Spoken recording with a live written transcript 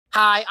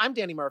Hi, I'm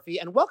Danny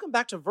Murphy, and welcome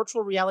back to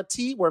Virtual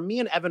Reality, where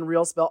me and Evan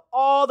Real spill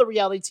all the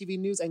reality TV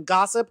news and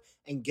gossip,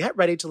 and get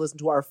ready to listen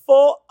to our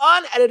full,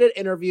 unedited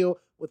interview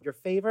with your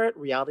favorite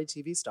reality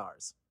TV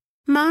stars.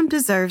 Mom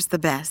deserves the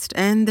best,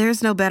 and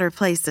there's no better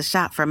place to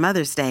shop for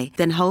Mother's Day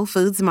than Whole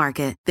Foods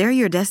Market. They're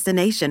your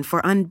destination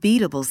for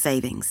unbeatable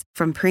savings,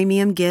 from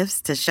premium gifts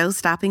to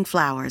show-stopping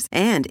flowers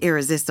and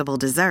irresistible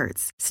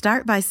desserts.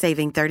 Start by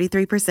saving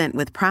 33%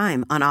 with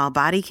Prime on all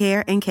body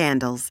care and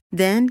candles.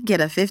 Then get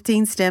a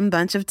 15-stem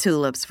bunch of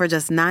tulips for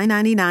just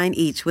 $9.99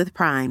 each with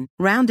Prime.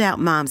 Round out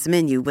Mom's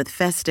menu with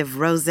festive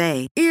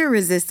rosé,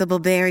 irresistible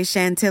berry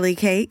chantilly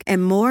cake,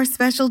 and more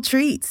special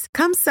treats.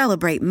 Come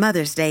celebrate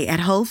Mother's Day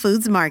at Whole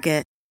Foods Market.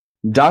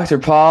 Dr.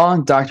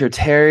 Paul, Dr.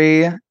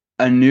 Terry,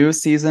 a new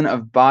season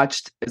of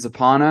Botched is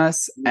upon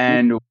us,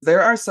 and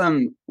there are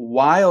some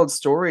wild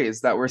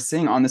stories that we're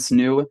seeing on this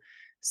new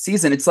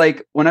season. It's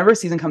like whenever a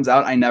season comes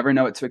out, I never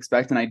know what to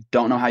expect, and I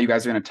don't know how you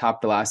guys are going to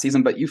top the last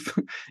season, but you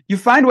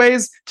find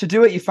ways to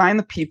do it. You find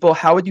the people.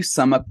 How would you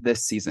sum up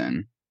this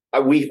season?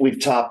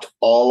 We've topped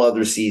all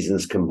other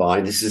seasons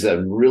combined. This is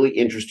a really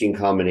interesting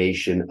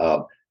combination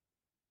of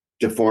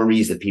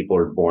deformities that people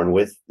are born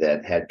with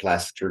that had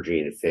plastic surgery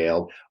and it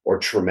failed, or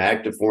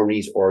traumatic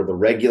deformities, or the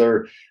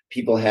regular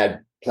people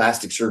had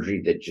plastic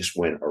surgery that just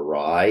went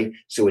awry.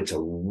 So it's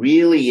a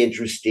really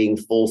interesting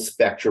full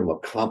spectrum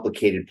of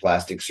complicated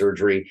plastic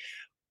surgery.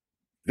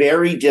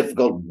 Very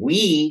difficult.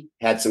 We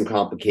had some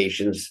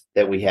complications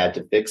that we had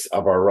to fix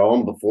of our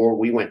own before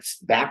we went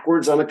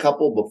backwards on a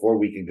couple, before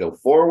we could go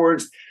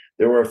forwards.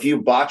 There were a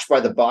few botched by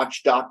the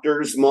botched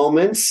doctors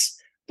moments,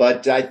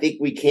 but I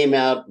think we came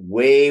out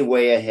way,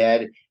 way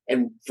ahead.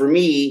 And for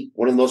me,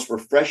 one of the most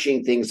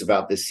refreshing things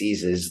about this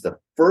season is the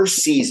first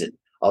season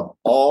of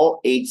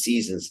all 8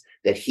 seasons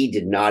that he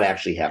did not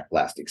actually have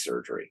plastic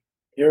surgery.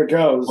 Here it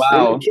goes.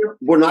 Wow.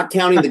 We're not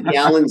counting the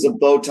gallons of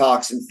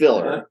Botox and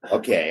filler.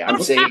 Okay,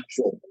 I'm saying,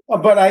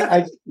 But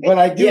I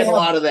do have have a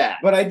lot of that.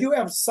 But I do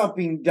have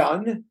something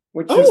done,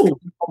 which is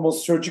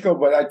almost surgical,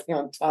 but I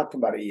can't talk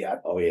about it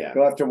yet. Oh yeah,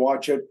 you'll have to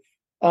watch it.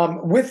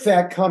 With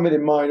that comment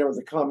in mind, or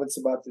the comments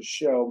about the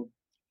show.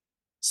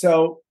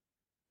 So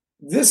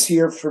this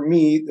year for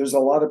me, there's a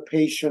lot of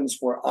patients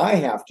where I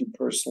have to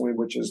personally,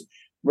 which is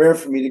rare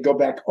for me, to go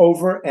back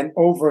over and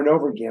over and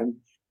over again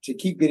to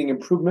keep getting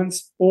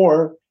improvements,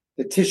 or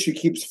the tissue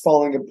keeps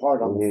falling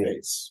apart on the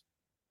face.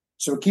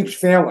 So it keeps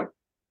failing.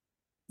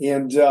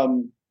 And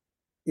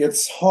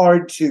it's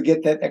hard to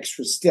get that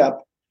extra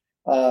step.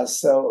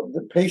 So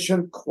the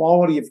patient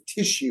quality of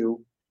tissue,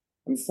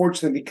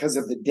 unfortunately, because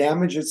of the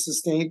damage it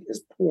sustained,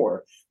 is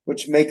poor,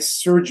 which makes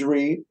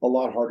surgery a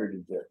lot harder to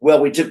do.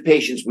 Well, we took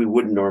patients we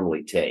wouldn't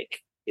normally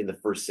take in the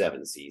first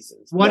 7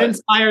 seasons. What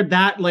inspired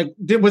that? Like,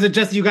 was it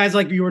just you guys,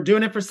 like, you were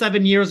doing it for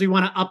 7 years, we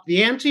want to up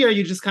the ante, or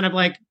you just kind of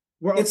like...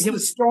 It's the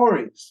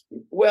stories.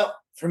 Well,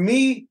 for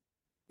me,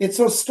 it's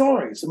those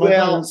stories. So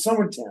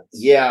intense.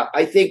 Yeah,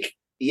 I think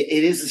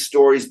it is the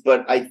stories,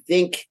 but I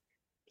think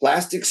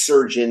plastic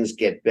surgeons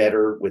get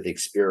better with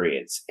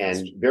experience,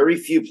 and very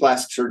few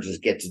plastic surgeons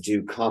get to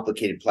do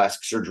complicated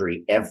plastic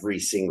surgery every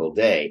single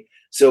day.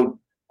 So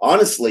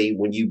honestly,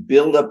 when you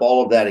build up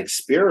all of that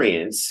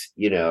experience,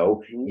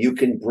 you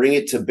can bring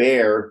it to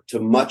bear to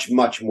much,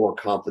 much more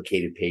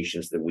complicated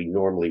patients than we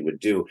normally would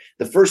do.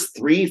 The first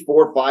 3,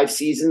 4, 5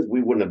 seasons,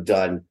 we wouldn't have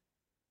done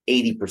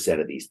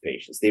 80% of these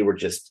patients. They were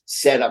just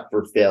set up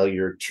for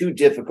failure, too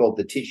difficult.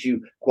 The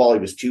tissue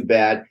quality was too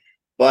bad.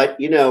 But,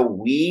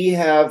 we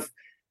have...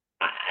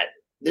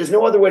 there's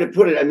no other way to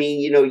put it. I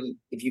mean,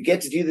 if you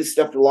get to do this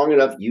stuff for long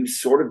enough, you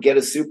sort of get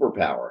a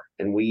superpower.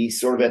 And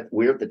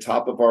we're at the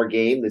top of our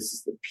game. This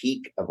is the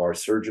peak of our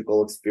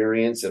surgical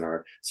experience and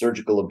our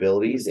surgical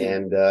abilities.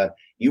 And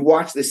you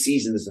watch this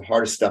season, this is the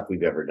hardest stuff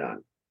we've ever done.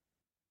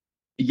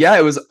 Yeah,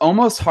 it was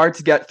almost hard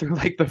to get through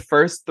like the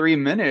first 3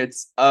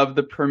 minutes of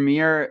the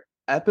premiere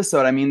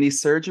episode. I mean,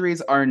 these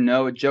surgeries are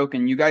no joke.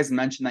 And you guys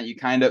mentioned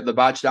that the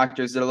botched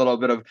doctors did a little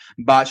bit of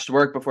botched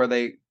work before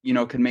they,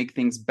 could make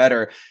things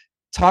better.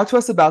 Talk to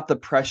us about the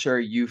pressure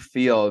you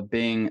feel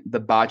being the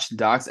botched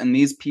docs, and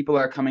these people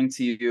are coming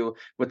to you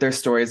with their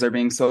stories. They're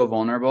being so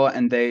vulnerable,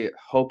 and they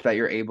hope that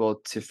you're able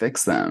to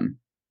fix them.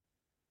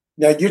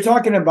 Now, you're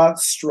talking about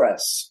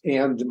stress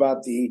and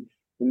about the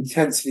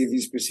intensity of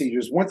these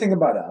procedures. One thing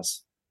about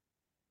us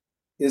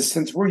is,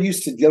 since we're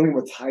used to dealing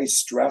with high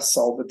stress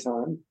all the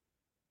time,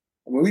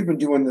 I mean, we've been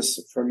doing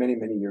this for many,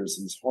 many years,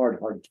 these hard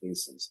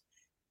cases.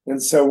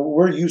 And so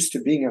we're used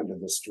to being under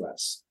the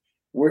stress.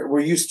 We're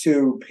used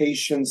to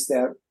patients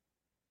that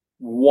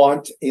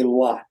want a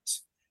lot,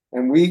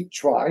 and we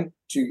try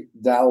to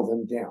dial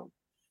them down.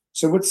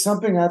 So it's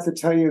something I have to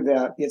tell you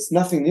that it's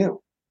nothing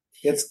new.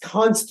 It's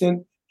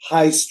constant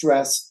high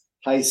stress,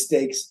 high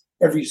stakes,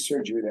 every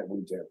surgery that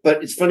we do.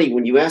 But it's funny,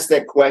 when you ask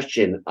that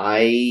question,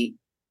 I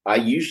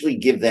usually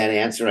give that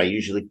answer. I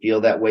usually feel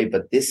that way.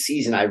 But this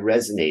season, I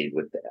resonate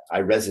with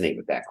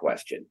that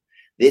question.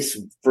 This,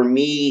 for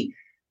me,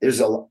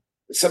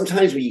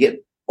 sometimes when you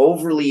get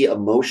overly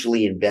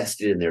emotionally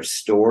invested in their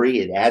story,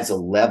 it adds a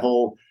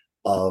level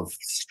of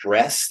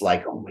stress,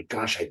 like, oh my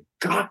gosh, I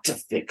got to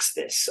fix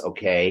this.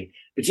 Okay.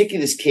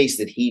 Particularly this case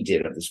that he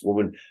did of this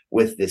woman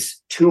with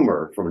this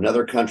tumor from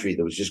another country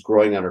that was just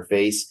growing on her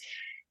face,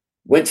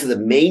 went to the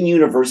main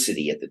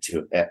university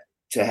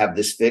to have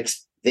this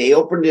fixed. They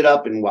opened it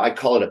up, and I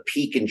call it a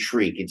peek and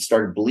shriek. It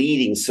started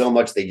bleeding so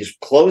much they just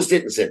closed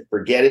it and said,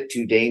 forget it,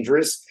 too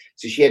dangerous.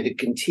 So she had to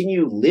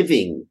continue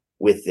living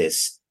with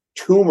this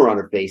tumor on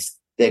her face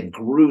that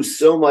grew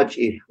so much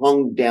it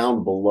hung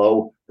down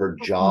below her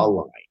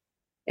jawline.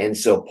 And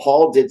so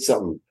Paul did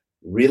something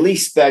really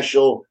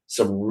special,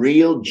 some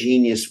real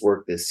genius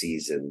work this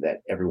season that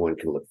everyone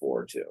can look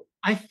forward to.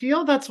 I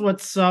feel that's what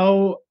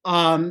so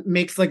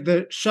makes like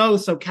the show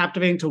so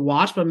captivating to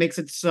watch, but makes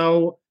it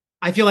so,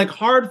 I feel like,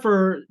 hard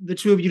for the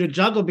two of you to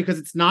juggle, because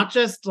it's not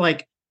just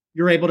like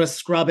you're able to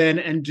scrub in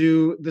and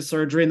do the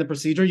surgery and the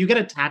procedure. You get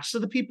attached to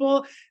the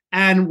people.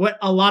 And what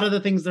a lot of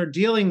the things they're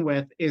dealing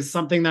with is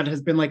something that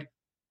has been like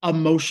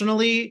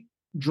emotionally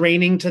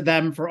draining to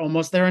them for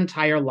almost their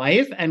entire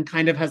life, and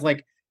kind of has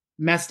like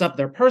messed up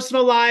their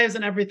personal lives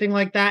and everything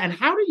like that. And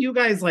how do you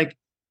guys like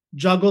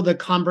juggle the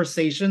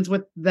conversations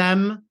with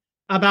them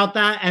about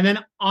that? And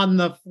then on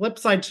the flip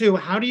side too,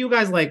 how do you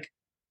guys like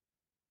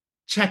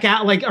check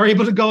out, like are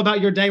able to go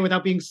about your day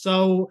without being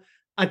so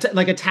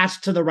like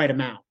attached to the right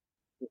amount?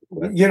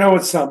 You know,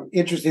 it's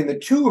interesting. The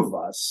two of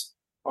us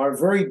are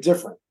very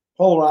different,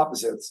 polar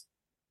opposites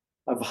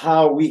of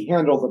how we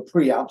handle the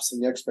pre-ops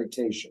and the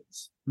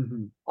expectations.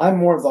 Mm-hmm. I'm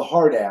more of the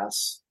hard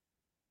ass,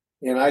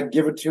 and I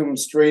give it to them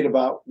straight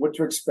about what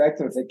to expect.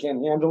 And if they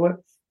can't handle it,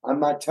 I'm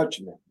not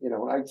touching it. You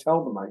know, and I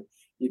tell them,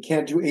 you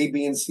can't do A,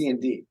 B, and C,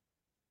 and D.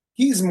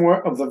 He's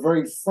more of the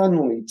very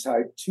friendly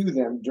type to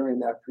them during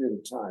that period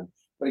of time.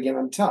 But again,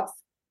 I'm tough.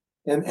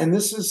 And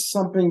this is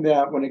something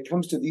that when it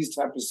comes to these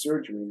type of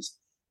surgeries,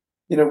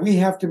 you know, we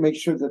have to make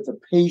sure that the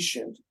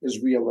patient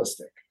is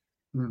realistic.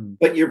 Mm-hmm.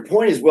 But your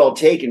point is well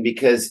taken,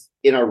 because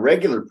in our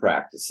regular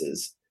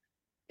practices,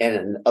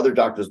 and other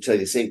doctors will tell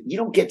you the same, you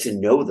don't get to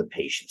know the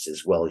patients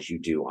as well as you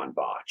do on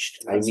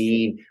Botched. That's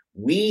true.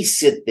 We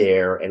sit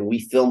there and we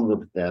film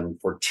with them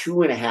for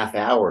 2.5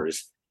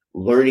 hours,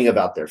 learning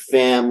about their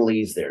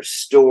families, their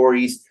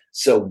stories.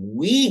 So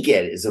we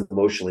get as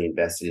emotionally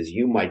invested as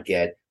you might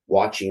get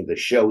watching the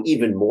show,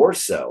 even more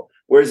so.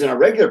 Whereas in our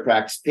regular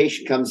practice,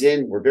 patient comes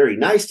in, we're very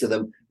nice to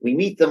them. We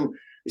meet them,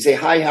 we say,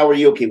 hi, how are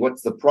you? Okay,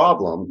 what's the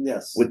problem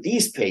with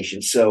these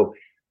patients? So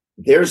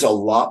there's a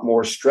lot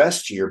more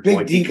stress, to your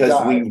point,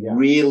 because we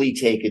really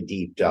take a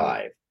deep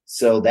dive.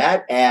 So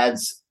that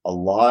adds a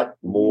lot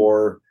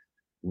more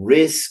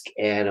risk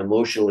and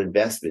emotional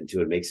investment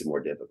to it, makes it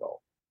more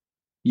difficult.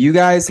 You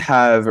guys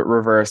have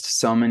reversed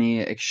so many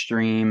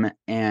extreme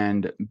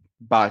and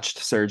botched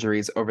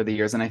surgeries over the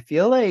years. And I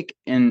feel like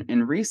in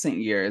recent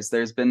years,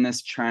 there's been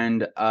this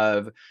trend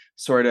of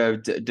sort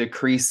of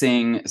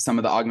decreasing some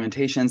of the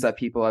augmentations that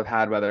people have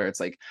had, whether it's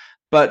like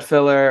butt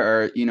filler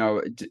or, you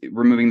know,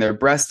 removing their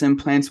breast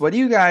implants. What do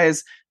you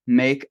guys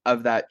make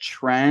of that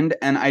trend?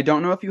 And I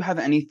don't know if you have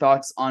any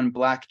thoughts on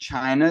Black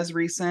China's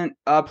recent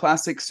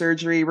plastic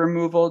surgery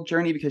removal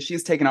journey, because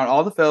she's taken out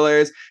all the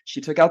fillers.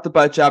 She took out the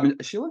butt job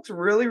and she looks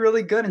really,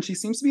 really good. And she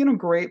seems to be in a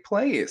great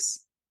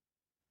place.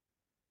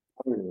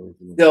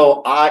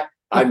 So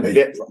I'm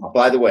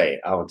by the way,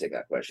 I want to take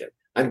that question.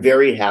 I'm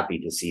very happy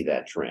to see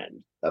that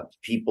trend of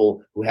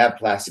people who have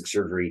plastic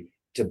surgery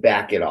to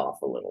back it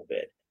off a little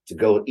bit, to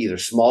go either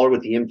smaller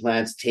with the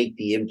implants, take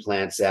the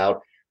implants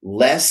out.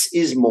 Less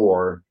is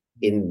more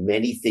in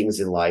many things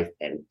in life,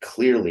 and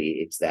clearly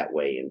it's that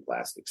way in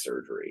plastic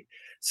surgery.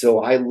 So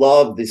I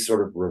love this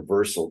sort of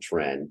reversal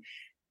trend.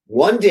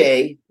 One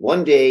day,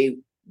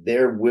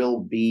 there will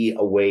be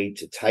a way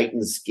to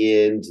tighten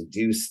skin, to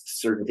do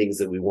certain things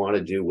that we want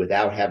to do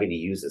without having to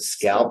use a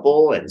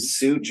scalpel and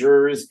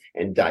sutures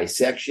and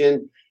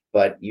dissection.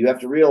 But you have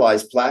to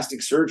realize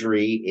plastic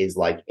surgery is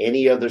like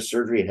any other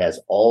surgery. It has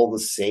all the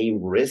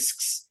same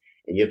risks,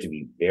 and you have to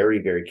be very,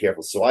 very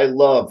careful. So I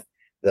love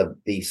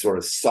the sort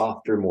of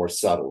softer, more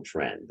subtle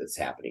trend that's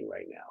happening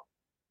right now.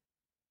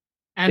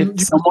 And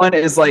if someone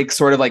is like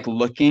sort of like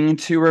looking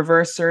to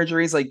reverse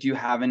surgeries, like, do you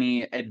have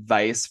any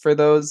advice for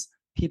those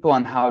people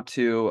on how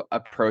to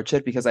approach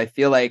it? Because I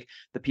feel like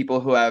the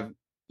people who have,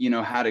 you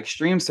know, had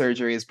extreme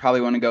surgeries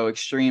probably want to go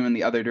extreme in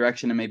the other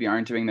direction and maybe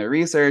aren't doing their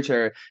research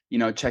or, you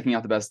know, checking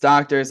out the best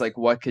doctors. Like,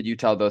 what could you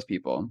tell those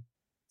people?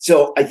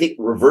 So I think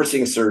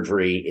reversing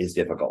surgery is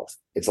difficult.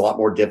 It's a lot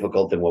more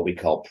difficult than what we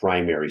call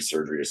primary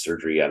surgery, or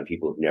surgery on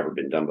people who've never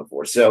been done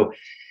before. So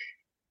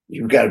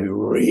you've got to be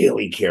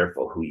really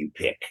careful who you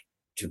pick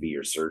to be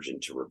your surgeon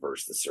to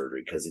reverse the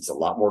surgery, because it's a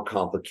lot more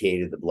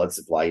complicated. The blood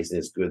supply isn't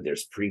as good.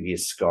 There's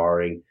previous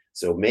scarring.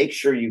 So make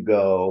sure you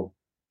go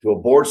to a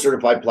board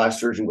certified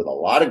plastic surgeon with a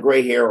lot of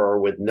gray hair or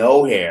with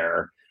no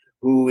hair,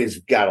 who has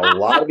got a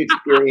lot of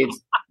experience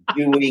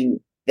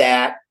doing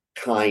that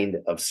kind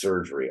of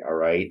surgery. All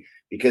right.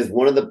 Because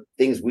one of the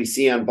things we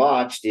see on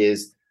Botched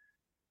is,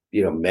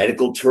 you know,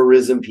 medical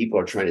tourism. People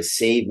are trying to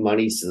save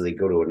money, so they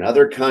go to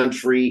another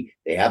country.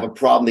 They have a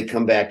problem. They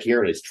come back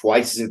here and it's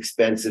twice as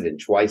expensive and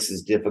twice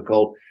as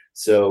difficult.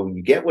 So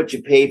you get what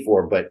you pay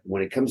for, but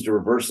when it comes to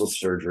reversal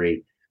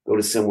surgery, go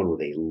to someone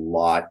with a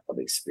lot of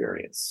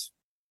experience.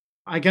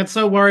 I get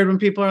so worried when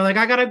people are like,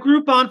 I got a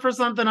Groupon for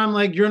something. I'm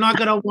like, you're not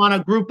going to want a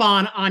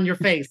Groupon on your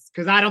face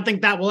because I don't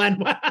think that will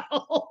end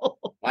well.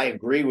 I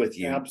agree with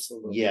you.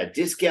 Absolutely. Yeah,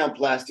 discount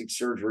plastic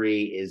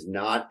surgery is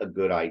not a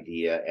good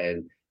idea.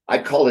 And I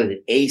call it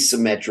an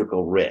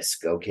asymmetrical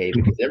risk, okay?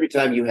 Because every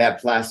time you have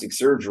plastic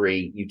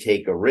surgery, you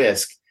take a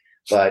risk,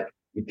 but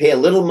you pay a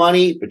little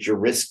money, but your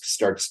risk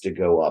starts to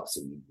go up.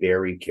 So be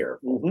very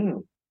careful. Mm-hmm.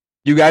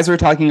 You guys were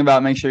talking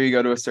about make sure you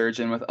go to a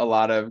surgeon with a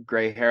lot of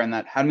gray hair, and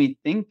that had me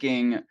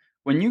thinking,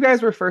 when you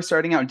guys were first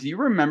starting out, do you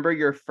remember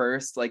your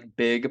first like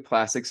big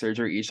plastic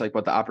surgery, each like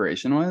what the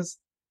operation was?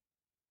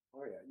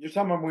 Oh yeah, you're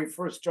talking about when we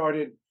first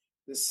started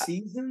the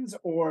seasons,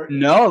 or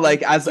No,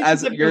 like as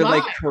of your your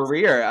like lives.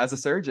 career as a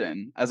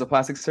surgeon, as a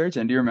plastic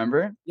surgeon. Do you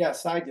remember?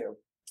 Yes, I do.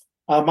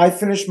 I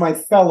finished my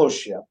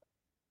fellowship.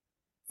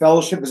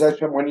 Fellowship is I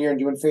spent 1 year in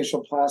doing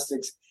facial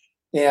plastics,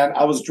 and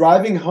I was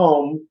driving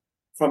home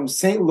from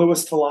St.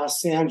 Louis to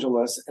Los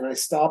Angeles, and I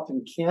stopped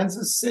in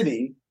Kansas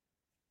City.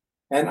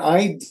 And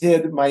I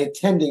did my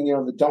attending,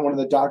 one of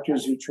the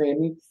doctors who trained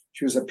me.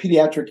 She was a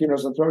pediatric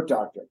nose and throat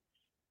doctor.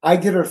 I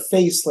did her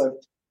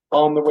facelift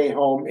on the way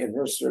home in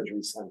her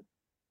surgery center.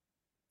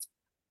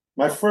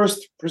 My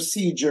first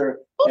procedure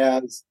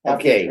as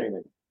after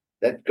training.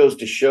 That goes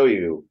to show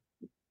you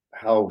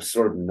how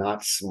sort of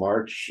not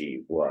smart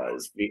she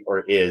was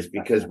or is,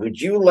 because would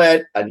you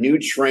let a new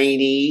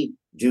trainee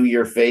do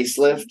your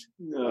facelift?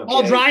 No.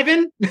 While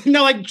driving?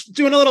 No, like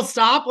doing a little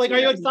stop? Like, are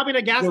you stopping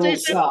at a gas station?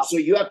 Stop. So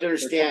you have to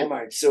understand.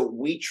 So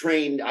I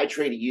trained at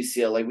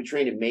UCLA. We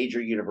trained at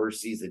major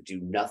universities that do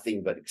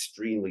nothing but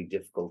extremely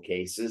difficult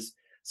cases.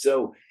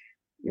 So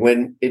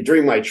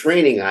during my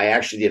training, I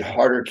actually did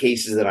harder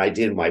cases than I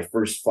did my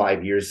first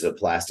 5 years as a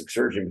plastic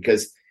surgeon,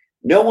 because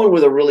no one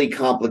with a really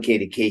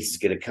complicated case is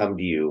going to come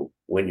to you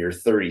when you're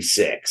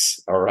 36.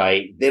 All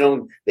right.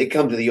 They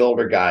come to the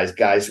older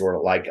guys who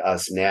are like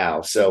us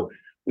now. So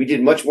we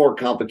did much more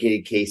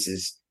complicated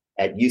cases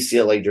at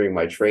UCLA during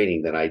my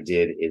training than I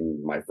did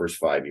in my first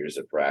 5 years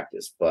of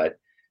practice. But,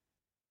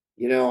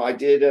 we've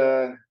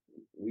done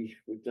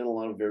a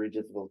lot of very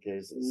difficult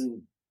cases.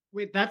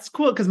 Wait, that's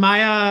cool, because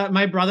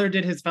my brother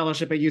did his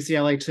fellowship at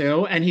UCLA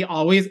too, and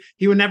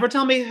he would never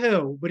tell me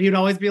who, but he'd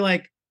always be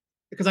like,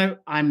 because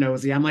I'm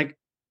nosy, I'm like,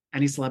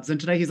 any celebs in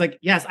today? He's like,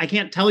 yes, I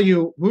can't tell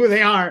you who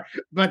they are,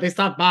 but they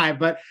stopped by.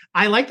 But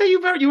I like that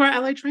you were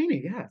LA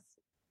training. Yes.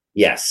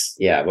 Yes.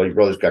 Yeah. Well, your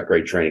brother's got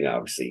great training,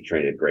 obviously. He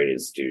trained at a great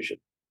institution.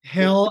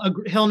 He'll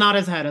nod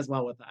his head as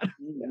well with that.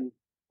 Mm-hmm.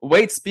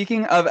 Wait,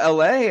 speaking of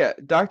LA,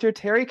 Dr.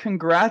 Terry,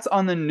 congrats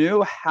on the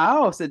new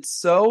house. It's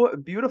so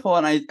beautiful.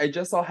 And I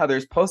just saw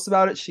Heather's post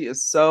about it. She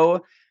is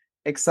so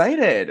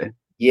excited.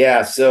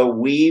 Yeah, so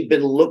we've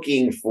been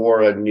looking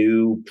for a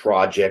new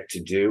project to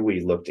do.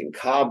 We looked in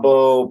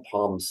Cabo,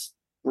 Palm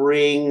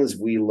Springs.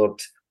 We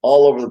looked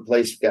all over the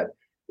place. We got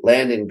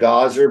land in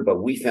Gaza,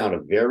 but we found a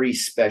very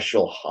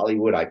special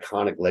Hollywood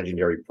iconic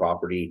legendary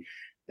property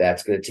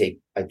that's going to take,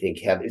 I think,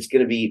 it's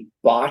going to be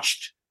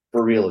botched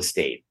for real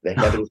estate. The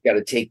Heather's got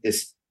to take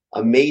this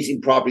amazing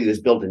property that was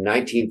built in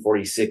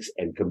 1946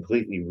 and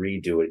completely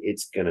redo it.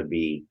 It's going to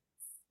be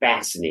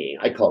fascinating.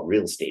 I call it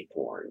real estate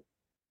porn.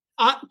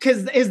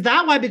 Because is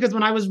that why? Because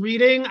when I was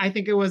reading, I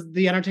think it was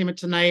the Entertainment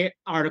Tonight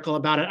article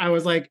about it, I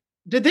was like,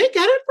 did they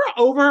get it for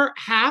over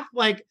half?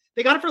 Like,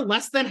 they got it for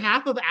less than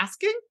half of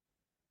asking?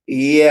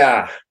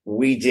 Yeah,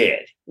 we did.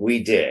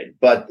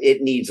 But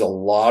it needs a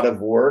lot of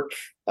work.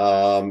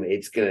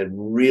 It's going to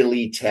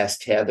really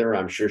test Heather.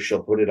 I'm sure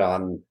she'll put it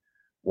on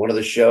one of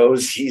the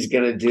shows she's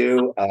going to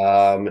do.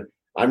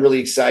 I'm really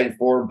excited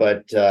for her,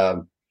 but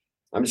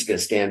I'm just going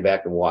to stand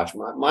back and watch.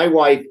 My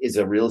wife is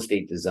a real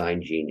estate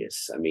design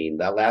genius. I mean,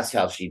 that last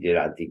house she did,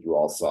 I think you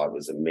all saw it,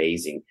 was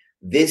amazing.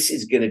 This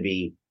is going to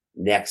be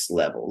next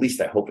level. At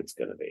least I hope it's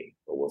going to be,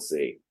 but we'll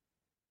see.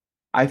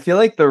 I feel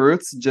like the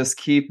roots just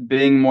keep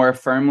being more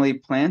firmly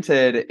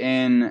planted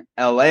in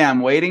LA.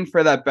 I'm waiting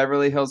for that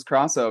Beverly Hills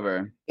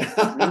crossover.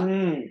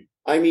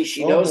 I mean,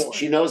 she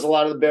knows a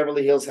lot of the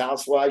Beverly Hills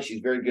housewives.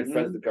 She's very good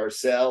friends with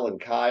Garcelle and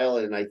Kyle.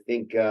 And I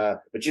think, but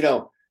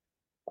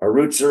our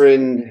roots are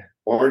in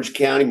Orange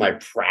County. My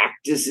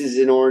practice is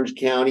in Orange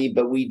County,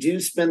 but we do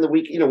spend the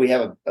week, we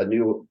have a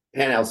new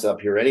penthouse up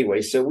here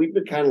anyway. So we've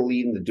been kind of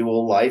leading the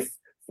dual life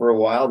for a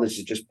while. This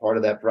is just part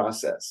of that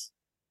process.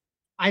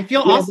 I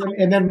feel awesome.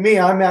 And then me,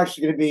 I'm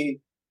actually going to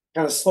be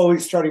kind of slowly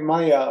starting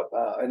my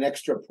an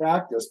extra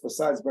practice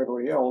besides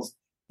Beverly Hills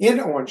in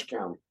Orange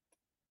County.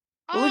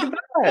 Look at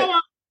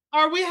that.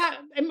 Are we?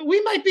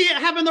 We might be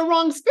having the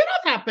wrong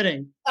spin-off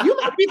happening. You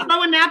might be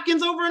throwing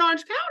napkins over in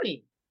Orange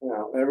County.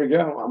 Well, there we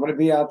go. I'm going to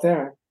be out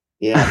there.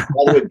 Yeah,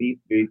 by the way,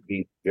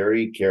 be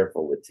very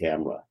careful with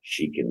Tamra.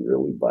 She can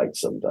really bite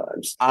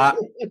sometimes.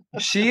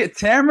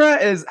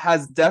 Tamra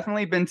has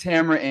definitely been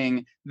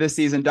Tamra-ing this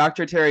season.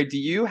 Dr. Terry, do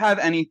you have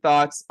any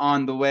thoughts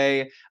on the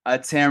way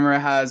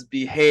Tamra has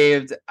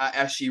behaved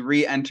as she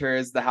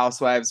re-enters the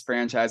Housewives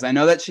franchise? I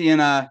know that she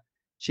and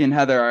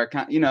Heather are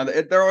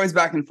they're always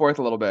back and forth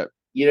a little bit.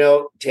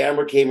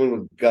 Tamara came in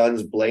with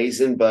guns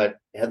blazing, but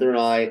Heather and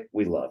I,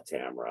 we love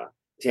Tamara.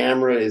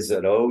 Tamara is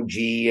an OG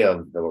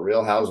of the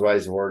Real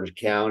Housewives of Orange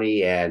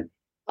County, and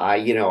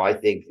I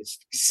think it's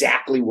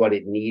exactly what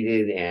it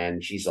needed,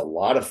 and she's a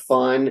lot of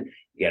fun.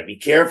 You got to be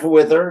careful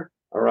with her,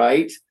 all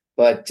right?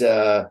 But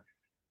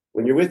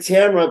when you're with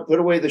Tamara, put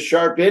away the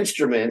sharp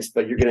instruments,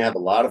 but you're going to have a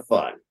lot of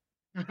fun.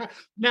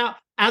 Now,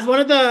 as one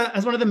of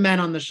the men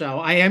on the show,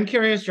 I am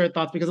curious your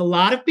thoughts, because a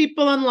lot of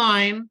people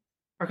online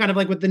are kind of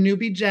like with the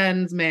newbie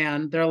Jens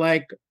man. They're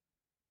like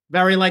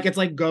very like it's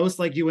like Ghost,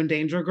 like you in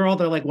Danger Girl.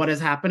 They're like, what is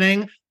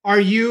happening? How are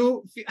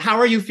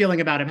you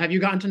feeling about him? Have you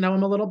gotten to know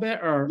him a little bit?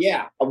 Or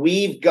yeah,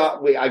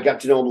 I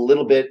got to know him a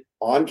little bit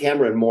on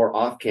camera and more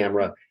off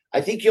camera.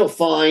 I think you'll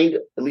find,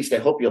 at least I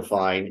hope you'll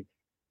find,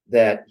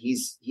 that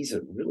he's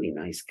a really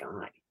nice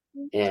guy.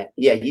 And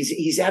yeah,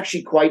 he's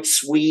actually quite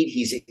sweet.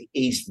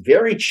 He's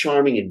very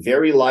charming and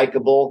very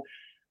likable.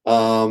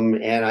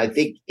 And I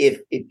think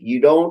if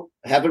you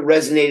haven't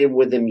resonated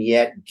with him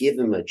yet, give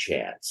him a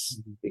chance,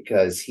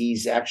 because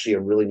he's actually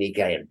a really neat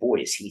guy. And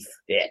boy, is he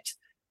fit.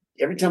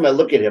 Every time I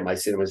look at him, I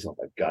say to myself,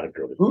 I've got to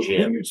go to the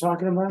gym. Who are you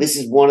talking about? This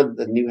is one of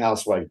the new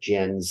housewife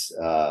Jen's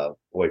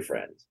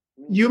boyfriends.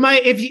 You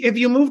might, if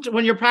you moved,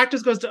 when your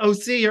practice goes to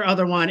OC, your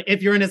other one,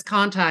 if you're in his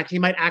contact, he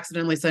might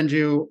accidentally send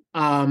you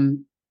a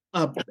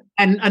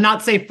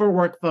not safe for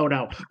work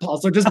photo.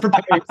 Also, just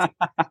prepare yourself.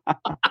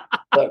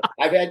 Look,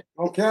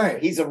 okay.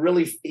 He's a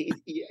really,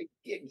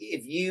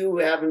 if you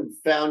haven't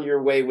found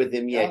your way with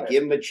him yet,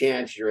 give him a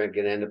chance. You're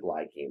going to end up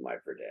liking him, I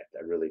predict.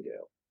 I really do.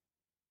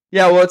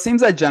 Yeah, well, it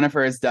seems like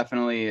Jennifer is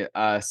definitely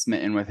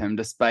smitten with him,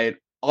 despite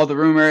all the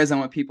rumors and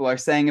what people are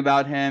saying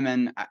about him.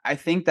 And I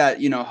think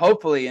that,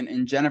 hopefully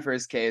in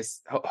Jennifer's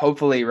case,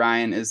 hopefully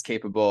Ryan is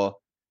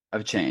capable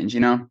of change,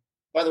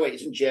 By the way,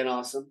 isn't Jen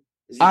awesome?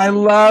 I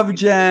love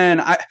Jen.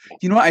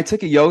 I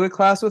took a yoga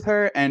class with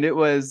her, and it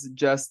was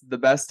just the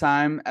best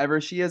time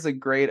ever. She is a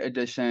great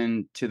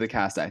addition to the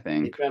cast, I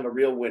think. They found a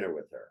real winner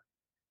with her.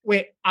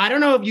 Wait, I don't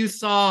know if you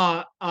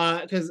saw,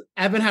 because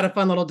Evan had a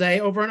fun little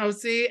day over in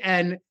OC,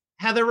 and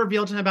Heather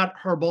revealed to him about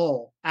her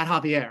bowl at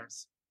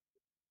Javier's.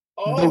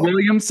 The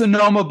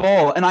Williams-Sonoma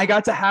Bowl, and I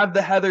got to have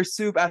the Heather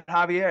soup at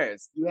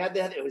Javier's. You had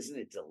that? Wasn't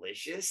it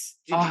delicious?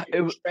 Did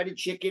you put shredded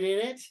chicken in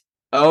it?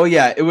 Oh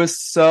yeah, it was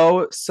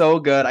so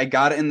good. I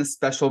got it in the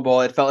special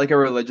bowl. It felt like a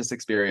religious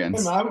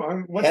experience.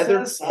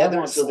 Heather,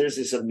 so there's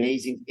this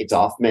amazing, it's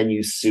off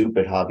menu soup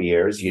at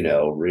Javier's,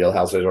 Real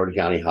Housewives of Orange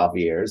County,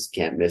 Javier's,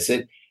 can't miss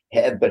it.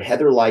 But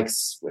Heather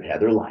likes what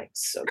Heather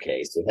likes.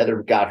 Okay, so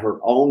Heather got her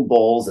own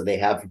bowls, and they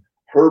have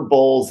her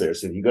bowls there.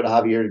 So if you go to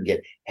Javier and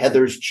get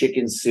Heather's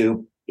chicken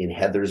soup in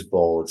Heather's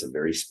bowl, it's a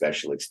very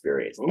special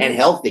experience. Ooh. And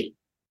healthy.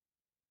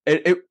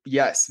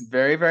 Yes,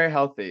 very, very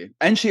healthy.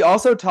 And she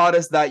also taught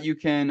us that you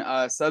can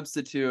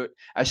substitute,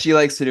 as she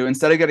likes to do,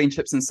 instead of getting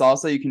chips and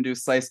salsa, you can do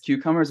sliced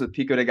cucumbers with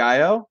pico de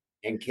gallo.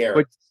 And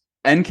carrots.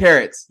 And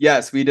carrots.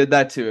 Yes, we did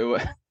that too.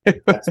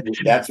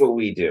 That's what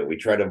we do. We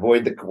try to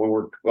avoid when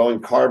we're going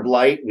carb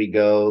light, we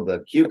go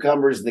the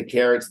cucumbers and the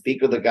carrots,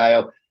 pico de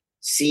gallo,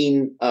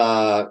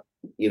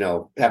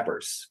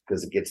 peppers,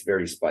 because it gets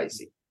very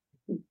spicy.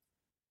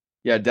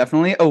 Yeah,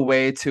 definitely a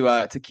way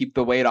to keep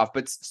the weight off.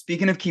 But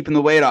speaking of keeping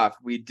the weight off,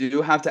 we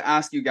do have to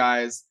ask you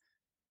guys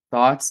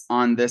thoughts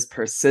on this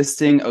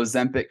persisting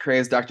Ozempic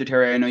craze. Dr.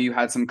 Terry, I know you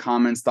had some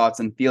comments, thoughts,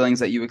 and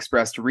feelings that you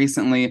expressed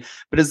recently,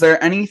 but is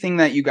there anything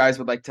that you guys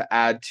would like to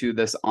add to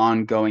this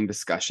ongoing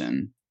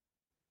discussion?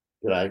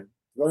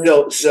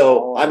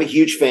 So I'm a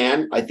huge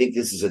fan. I think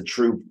this is a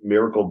true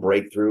miracle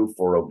breakthrough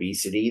for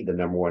obesity, the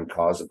number one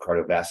cause of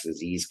cardiovascular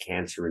disease,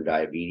 cancer, and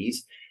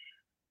diabetes.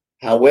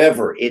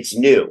 However, it's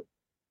new.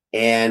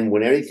 And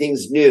when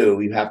anything's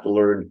new, you have to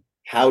learn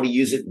how to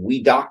use it.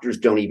 We doctors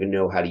don't even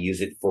know how to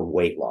use it for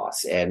weight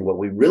loss. And what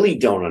we really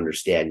don't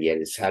understand yet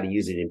is how to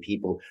use it in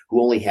people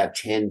who only have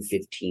 10,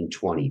 15,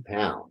 20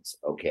 pounds.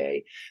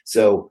 Okay.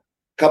 So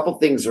a couple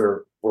things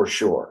are for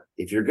sure.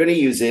 If you're going to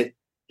use it,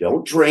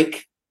 don't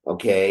drink.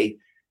 Okay.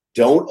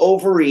 Don't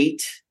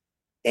overeat,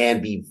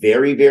 and be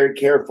very, very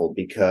careful,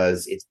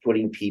 because it's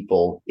putting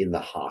people in the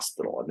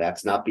hospital, and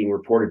that's not being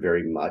reported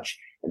very much.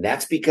 And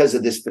that's because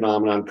of this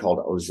phenomenon called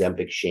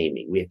Ozempic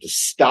shaming. We have to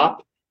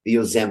stop the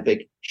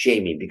Ozempic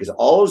shaming, because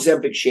all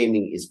Ozempic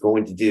shaming is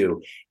going to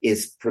do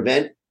is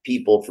prevent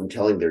people from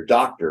telling their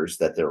doctors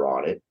that they're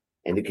on it.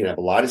 And it can have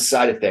a lot of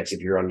side effects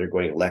if you're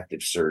undergoing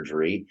elective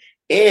surgery.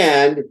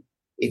 And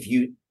if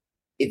you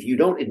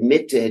don't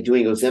admit to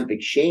doing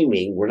Ozempic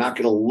shaming, we're not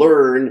going to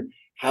learn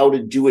how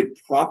to do it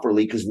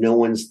properly, because no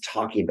one's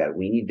talking about it.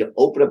 We need to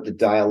open up the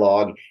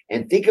dialogue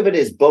and think of it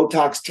as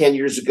Botox 10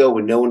 years ago,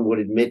 when no one would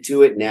admit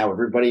to it. Now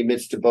everybody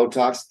admits to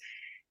Botox.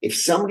 If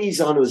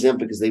somebody's on Ozempic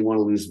because they want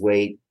to lose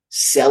weight,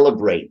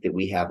 celebrate that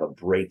we have a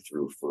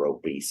breakthrough for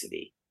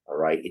obesity. All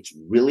right. It's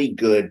really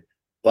good,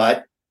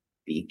 but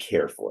be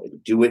careful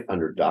and do it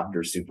under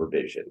doctor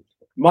supervision.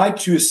 My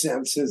 2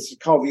 cents is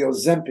called the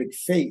Ozempic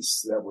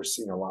face that we're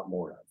seeing a lot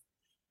more of.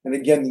 And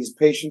again, these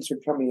patients are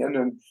coming in,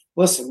 and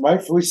listen,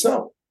 rightfully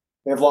so.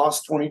 They've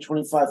lost 20,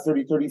 25,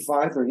 30,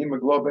 35. Their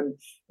hemoglobin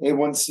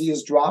A1C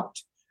has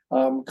dropped.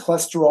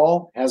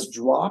 Cholesterol has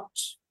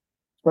dropped,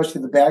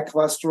 especially the bad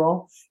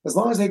cholesterol. As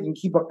long as they can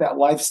keep up that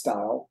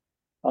lifestyle,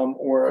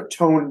 or a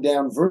toned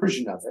down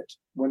version of it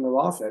when they're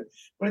off it,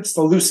 but it's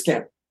the loose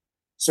skin.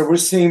 So we're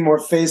seeing more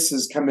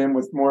faces come in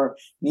with more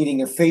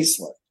needing a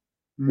facelift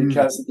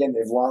because, again,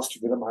 they've lost a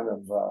good amount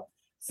of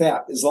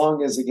fat. As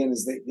long as, again,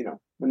 as they,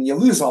 when you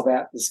lose all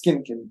that, the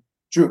skin can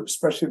droop,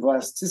 especially if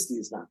elasticity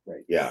is not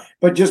great. Yeah.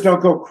 But just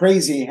don't go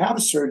crazy,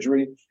 have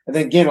surgery, and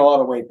then gain a lot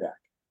of weight back.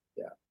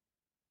 Yeah.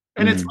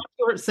 And it's what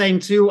you were saying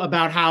too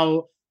about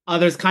how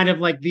there's kind of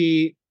like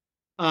the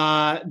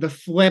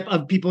flip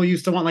of people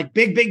used to want like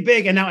big,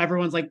 and now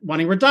everyone's like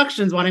wanting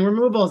reductions, wanting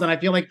removals. And I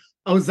feel like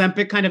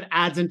Ozempic kind of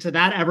adds into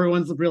that.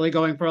 Everyone's really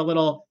going for a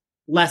little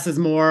less is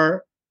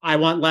more, I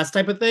want less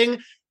type of thing.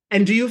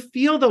 And do you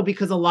feel though,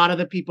 because a lot of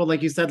the people,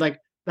 like you said, like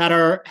that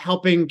are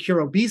helping cure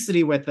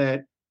obesity with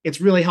it,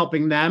 it's really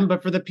helping them.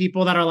 But for the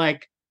people that are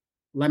like,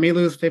 let me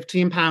lose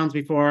 15 pounds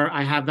before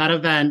I have that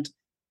event.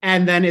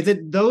 And then is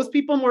it those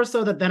people more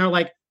so that then are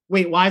like,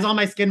 wait, why is all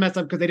my skin messed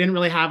up? Because they didn't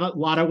really have a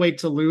lot of weight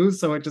to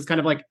lose. So it just kind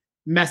of like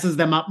messes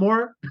them up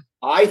more.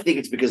 I think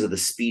it's because of the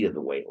speed of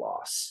the weight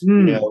loss.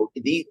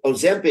 The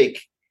Ozempic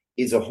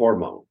is a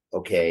hormone,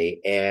 okay?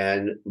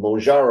 And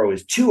Mounjaro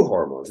is 2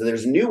 hormones. And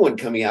there's a new one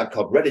coming out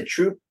called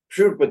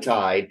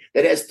retatrutide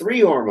that has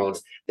 3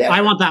 hormones.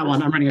 I want that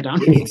one. I'm writing it down.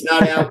 It's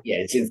not out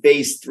yet. It's in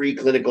phase 3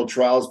 clinical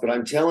trials, but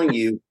I'm telling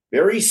you,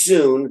 very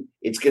soon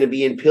it's going to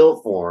be in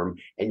pill form,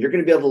 and you're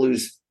going to be able to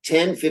lose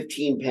 10,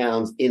 15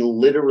 pounds in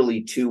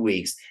literally 2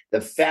 weeks.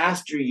 The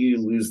faster you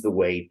lose the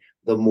weight,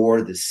 the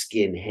more the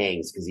skin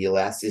hangs because the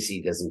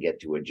elasticity doesn't get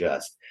to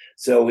adjust.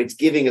 So it's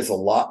giving us a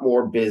lot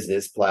more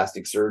business,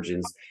 plastic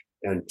surgeons,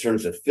 in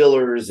terms of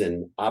fillers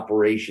and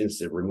operations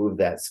to remove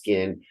that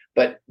skin.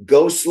 But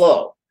go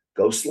slow,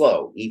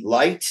 eat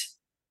light.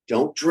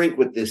 Don't drink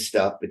with this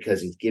stuff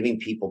because it's giving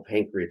people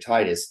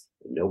pancreatitis.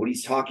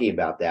 Nobody's talking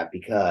about that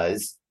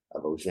because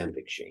of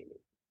Ozempic shaming.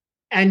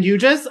 And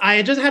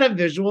I just had a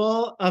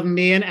visual of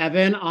me and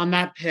Evan on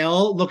that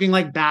pill looking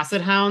like basset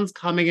hounds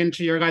coming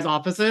into your guys'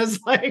 offices,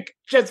 like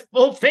just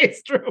full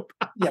face droop.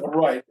 Yeah,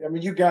 right. I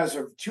mean, you guys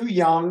are too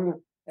young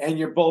and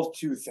you're both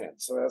too thin,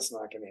 so that's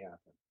not going to happen.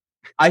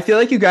 I feel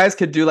like you guys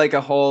could do like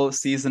a whole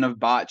season of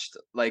Botched,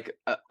 like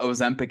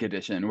Ozempic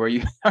edition, where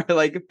you are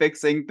like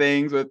fixing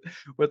things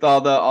with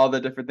all the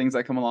different things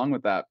that come along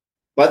with that.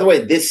 By the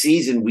way, this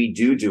season we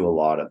do a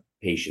lot of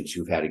patients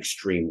who've had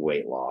extreme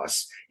weight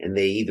loss, and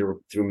they either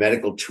through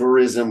medical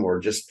tourism or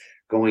just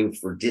going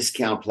for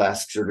discount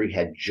plastic surgery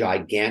had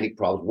gigantic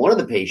problems. One of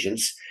the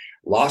patients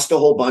lost a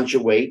whole bunch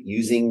of weight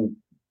using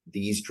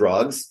these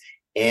drugs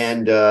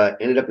and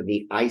ended up in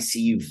the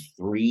ICU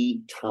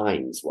 3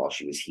 times while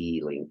she was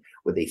healing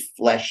with a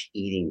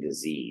flesh-eating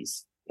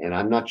disease. And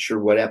I'm not sure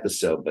what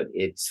episode, but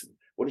it's,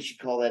 what does she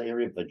call that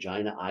area?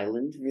 Vagina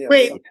Island? Yeah.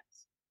 Wait,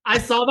 I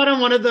saw that on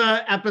one of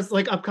the episodes,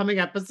 like upcoming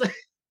episodes.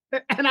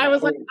 And I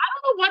was like, I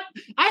don't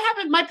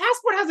know my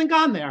passport hasn't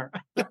gone there.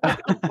 I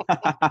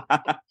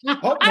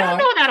don't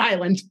know that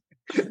island.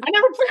 I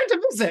never planned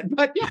to visit,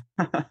 but yeah.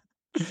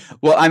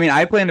 Well, I mean,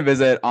 I plan to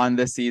visit on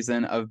this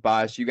season of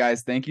Botched. You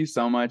guys, thank you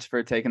so much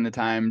for taking the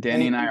time.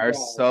 Danny and I are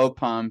so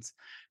pumped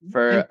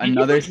for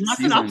another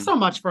season. Up so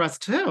much for us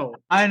too.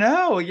 I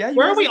know. Yeah.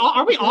 Where are we?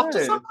 Are we off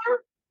to somewhere?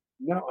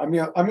 No, I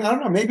mean, I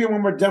don't know. Maybe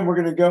when we're done, we're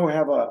going to go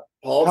have a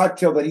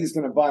cocktail that he's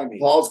going to buy me.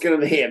 Paul's going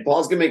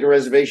to make a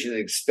reservation at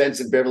an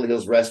expensive Beverly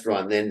Hills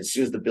restaurant. And then as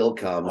soon as the bill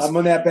comes, I'm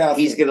on that bathroom.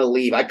 He's going to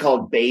leave. I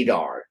call it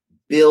Badar,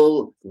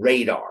 Bill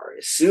Radar.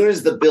 As soon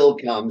as the bill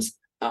comes,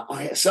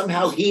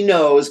 somehow he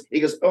knows. He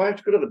goes, "Oh, I have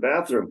to go to the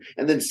bathroom,"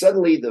 and then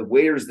suddenly the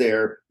waiter's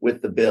there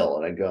with the bill,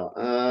 and I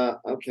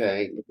go,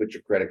 "Okay, you put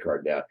your credit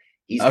card down."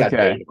 He's got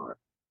Badar.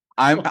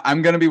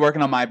 I'm going to be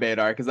working on my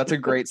Badar because that's a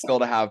great skill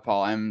to have,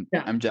 Paul. I'm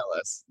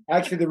jealous.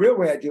 Actually, the real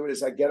way I do it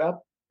is I get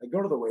up, I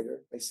go to the waiter,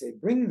 I say,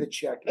 "Bring the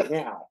check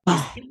now."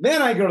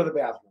 Then I go to the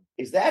bathroom.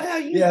 Is that how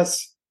you?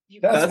 Yes.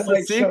 That's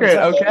the secret.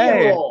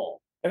 Okay.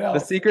 The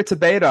secret to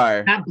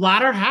Badar. That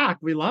bladder hack.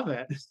 We love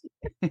it.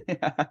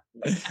 Yeah.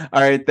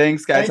 All right.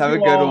 Thanks, guys. Have a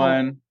good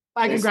one.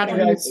 Bye.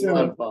 Congratulations.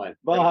 Bye.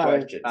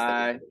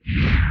 Bye.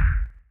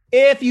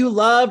 If you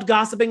loved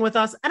gossiping with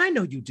us, and I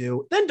know you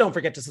do, then don't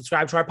forget to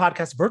subscribe to our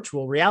podcast,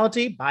 Virtual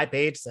Reality by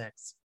Page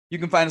 6. You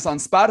can find us on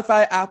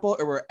Spotify, Apple,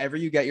 or wherever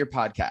you get your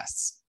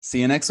podcasts. See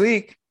you next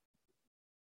week.